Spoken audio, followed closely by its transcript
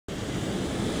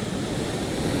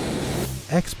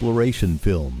Exploration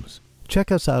Films.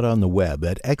 Check us out on the web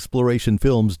at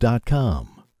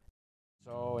explorationfilms.com.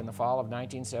 So in the fall of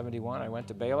 1971, I went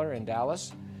to Baylor in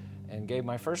Dallas and gave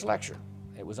my first lecture.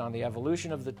 It was on the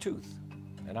evolution of the tooth.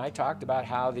 And I talked about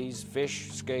how these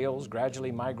fish scales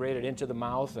gradually migrated into the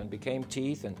mouth and became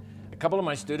teeth. And a couple of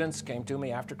my students came to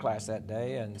me after class that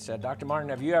day and said, "Dr. Martin,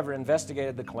 have you ever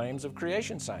investigated the claims of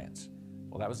creation science?"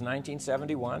 Well, that was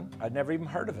 1971. I'd never even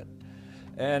heard of it.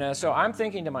 And so I'm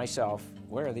thinking to myself,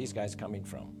 where are these guys coming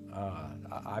from?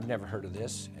 I've never heard of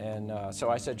this. And so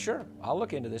I said, sure, I'll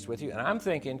look into this with you. And I'm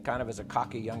thinking, kind of as a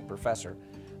cocky young professor,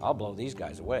 I'll blow these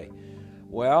guys away.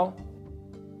 Well,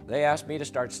 they asked me to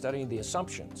start studying the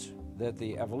assumptions that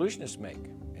the evolutionists make.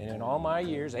 And in all my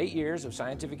years, 8 years of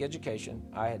scientific education,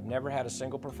 I had never had a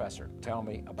single professor tell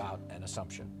me about an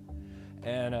assumption.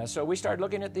 And so we started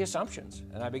looking at the assumptions.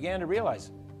 And I began to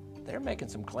realize they're making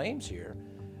some claims here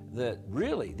that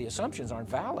really the assumptions aren't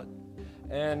valid.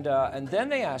 And then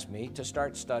they asked me to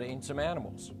start studying some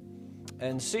animals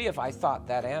and see if I thought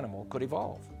that animal could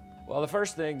evolve. Well, the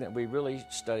first thing that we really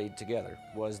studied together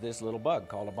was this little bug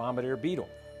called a Bombardier Beetle.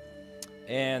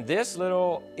 And this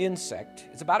little insect,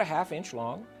 it's about a ½ inch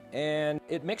long, and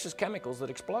it mixes chemicals that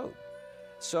explode.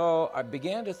 So I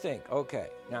began to think, okay,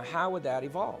 now how would that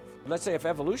evolve? Let's say if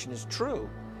evolution is true,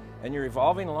 and you're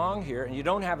evolving along here, and you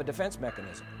don't have a defense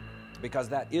mechanism, because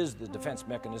that is the defense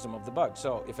mechanism of the bug.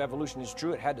 So if evolution is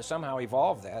true, it had to somehow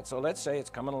evolve that. So let's say it's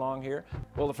coming along here.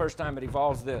 Well, the first time it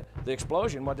evolves the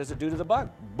explosion, what does it do to the bug?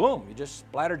 Boom, you just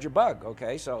splattered your bug,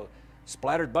 okay? So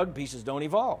splattered bug pieces don't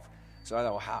evolve. So I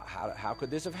thought, how could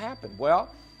this have happened?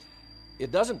 Well,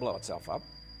 it doesn't blow itself up.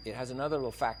 It has another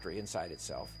little factory inside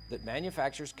itself that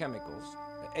manufactures chemicals.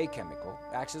 A chemical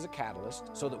acts as a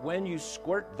catalyst so that when you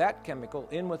squirt that chemical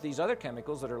in with these other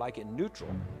chemicals that are like in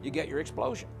neutral, you get your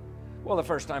explosion. Well, the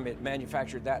first time it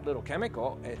manufactured that little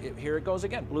chemical, here it goes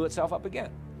again, blew itself up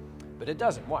again. But it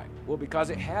doesn't. Why? Well,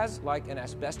 because it has like an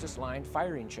asbestos-lined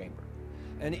firing chamber.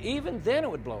 And even then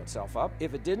it would blow itself up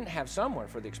if it didn't have somewhere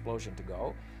for the explosion to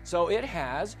go. So it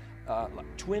has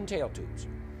like twin tail tubes.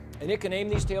 And it can aim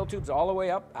these tail tubes all the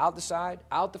way up, out the side,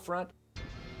 out the front.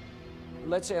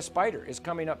 Let's say a spider is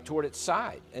coming up toward its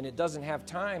side and it doesn't have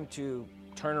time to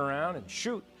turn around and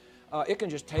shoot. It can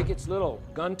just take its little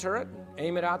gun turret and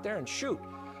aim it out there and shoot.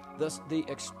 The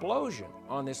explosion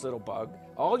on this little bug,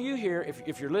 all you hear,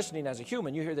 if you're listening as a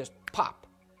human, you hear this pop.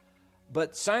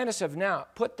 But scientists have now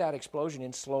put that explosion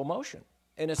in slow motion.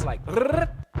 And it's like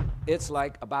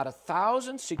about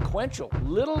 1,000 sequential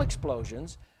little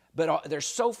explosions, but they're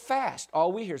so fast,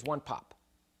 all we hear is one pop.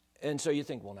 And so you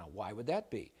think, well, now, why would that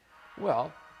be?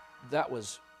 Well, that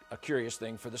was a curious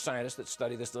thing for the scientists that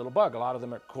study this little bug. A lot of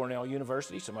them at Cornell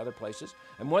University, some other places.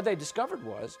 And what they discovered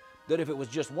was that if it was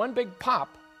just one big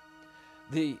pop,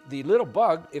 the little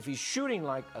bug, if he's shooting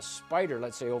like a spider,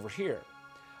 let's say over here,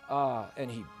 and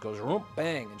he goes room,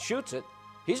 bang, and shoots it,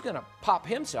 he's going to pop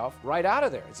himself right out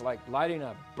of there. It's like lighting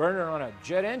a burner on a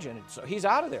jet engine. So he's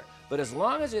out of there. But as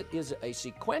long as it is a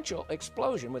sequential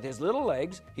explosion with his little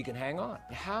legs, he can hang on.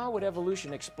 How would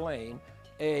evolution explain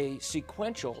a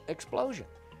sequential explosion?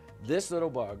 This little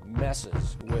bug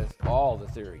messes with all the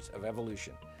theories of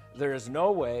evolution. There is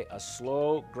no way a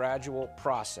slow, gradual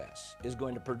process is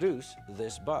going to produce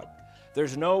this bug.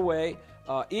 There's no way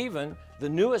even the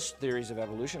newest theories of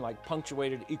evolution, like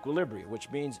punctuated equilibria, which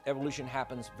means evolution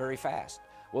happens very fast.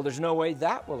 Well, there's no way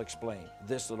that will explain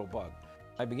this little bug.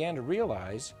 I began to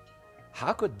realize,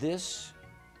 how could this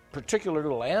particular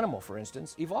little animal, for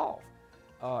instance, evolve?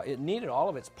 It needed all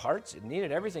of its parts. It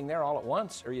needed everything there all at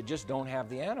once, or you just don't have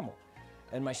the animal.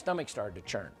 And my stomach started to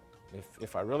churn,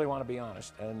 if I really want to be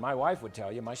honest. And my wife would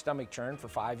tell you, my stomach churned for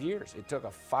 5 years. It took a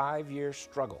 5-year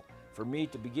struggle for me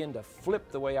to begin to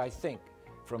flip the way I think,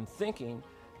 from thinking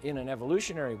in an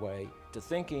evolutionary way to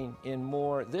thinking in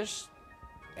more this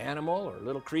animal or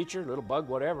little creature, little bug,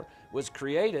 whatever, was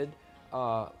created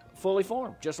fully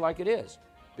formed, just like it is.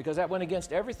 Because that went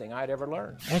against everything I'd ever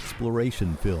learned.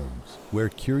 Exploration Films, where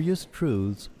curious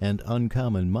truths and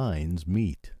uncommon minds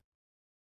meet.